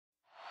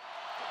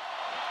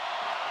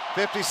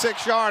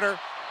56-yarder.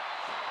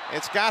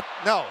 It's got,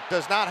 no,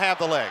 does not have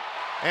the leg.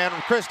 And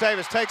Chris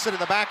Davis takes it in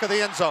the back of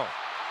the end zone.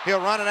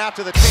 He'll run it out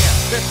to the 10,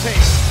 15,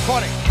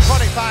 20,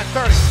 25,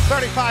 30,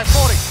 35,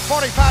 40,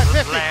 45,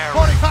 50,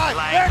 45.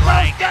 There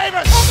goes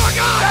Davis. Oh my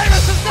God!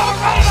 Davis is going to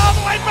roll it all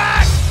the way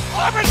back.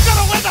 Auburn's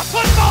going to win the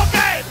football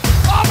game.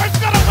 Auburn's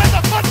going to win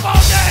the football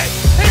game.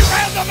 He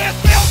ran the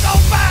missed field goal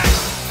back.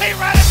 He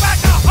ran it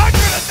back 109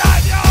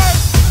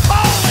 yards.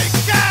 Holy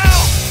cow!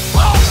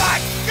 Oh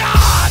my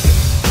God!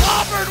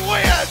 Auburn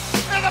wins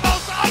in the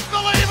most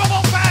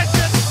unbelievable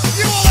fashion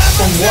you will ever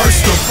see. From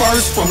worst to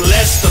first, from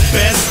less to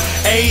best.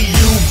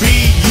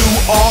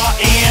 AUBURN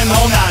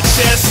on our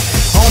chest,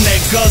 on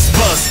that Gus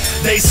bus.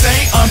 They say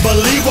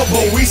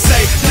unbelievable, we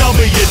say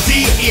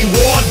WDE,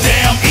 war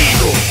damn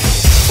eagle.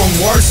 From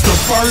worst to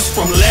first,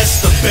 from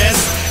less to best.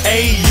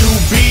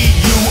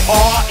 AUBURN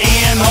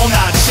on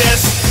our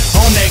chest,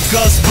 on that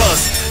Gus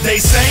bus.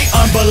 They say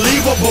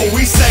unbelievable,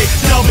 we say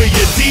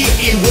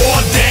WDE, war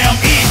damn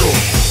eagle.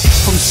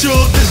 From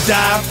Suge to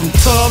Die, from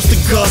Tubbs to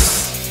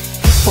Gus.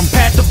 From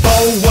Pat to Bo,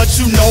 what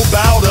you know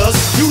about us?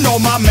 You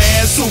know my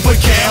man, Super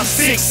Cam,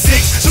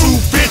 6'6",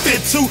 250,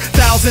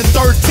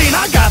 2013.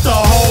 I got the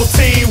whole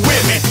team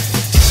with me.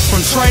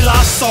 From Trey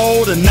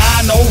Lasso to 9-0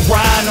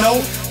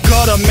 Rhino,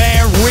 Gutter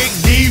Man, Rick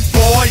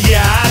D4,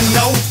 yeah I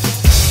know.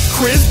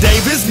 Chris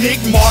Davis, Nick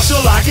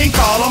Marshall, I can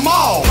call them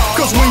all.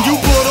 Cause when you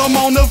put them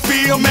on the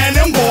field, man,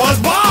 them boys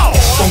ball.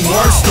 From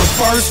worst to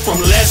first, from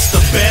less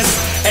to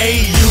best.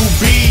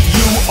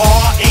 AUBURN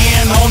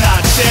on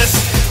our chest,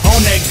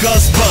 on that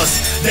Gus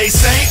bus. They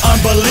say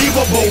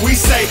unbelievable, we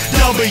say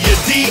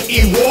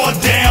WDE, war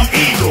damn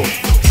eagle.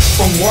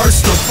 From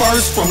worst to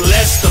first, from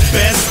less to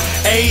best.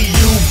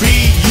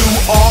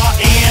 AUBURN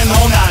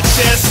on our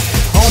chest,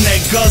 on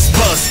that Gus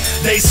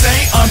bus. They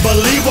say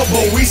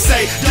unbelievable, we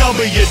say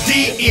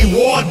WDE,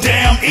 war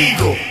damn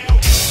eagle.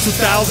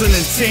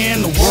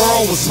 2010, the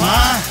world was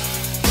mine.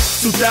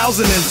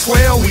 2012,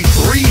 we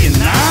 3-9.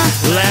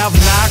 Laugh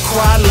now,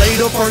 cry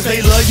later. First they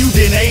love you,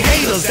 then they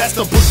hate us. That's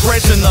the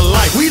progression of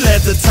life. We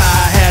let the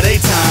tide have their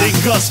time. Then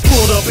Gus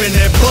pulled up in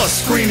that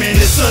bus, screaming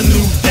it's a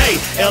new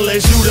day.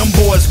 LSU, them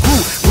boys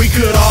grew. We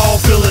could all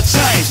feel a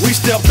change. We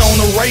stepped on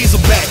the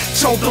Razorback,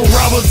 choked the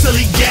rubber till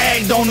he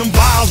gagged on them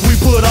vials we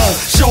put on.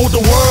 Showed the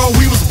world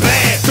we was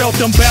bad. Felt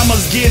them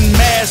Bammers getting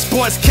mad.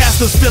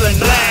 Sportscasters feeling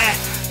glad.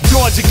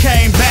 Georgia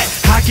came back,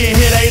 I can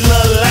hear they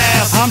little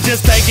laughs. I'm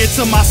just thinking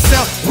to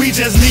myself, we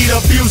just need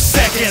a few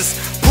seconds.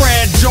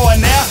 Brad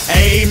Jordan now,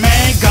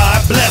 amen,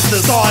 God bless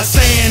us. Started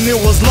saying it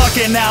was luck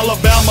and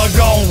Alabama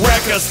gon'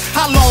 wreck us.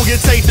 How long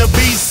it take to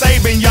be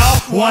Saban, y'all?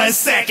 1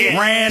 second.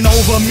 Ran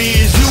over me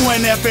as you,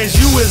 and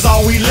FSU is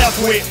all we left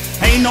with.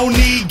 Ain't no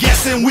need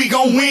guessing, we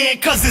gon'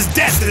 win cause it's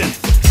destined.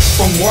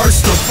 From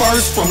worst to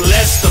first, from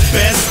less to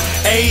best.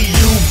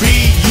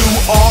 AUBURN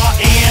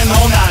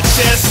on our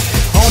chest,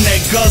 on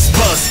that Gus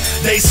bus.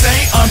 They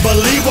say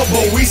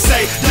unbelievable, we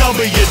say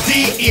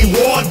WDE,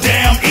 war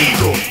damn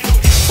eagle.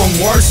 From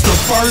worst to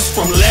first,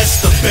 from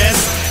less to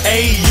best.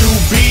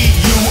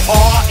 AUBURN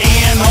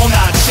on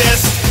our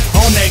chest,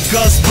 on that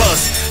Gus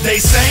bus. They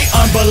say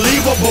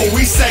unbelievable,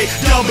 we say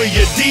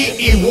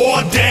WDE,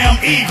 war damn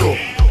eagle.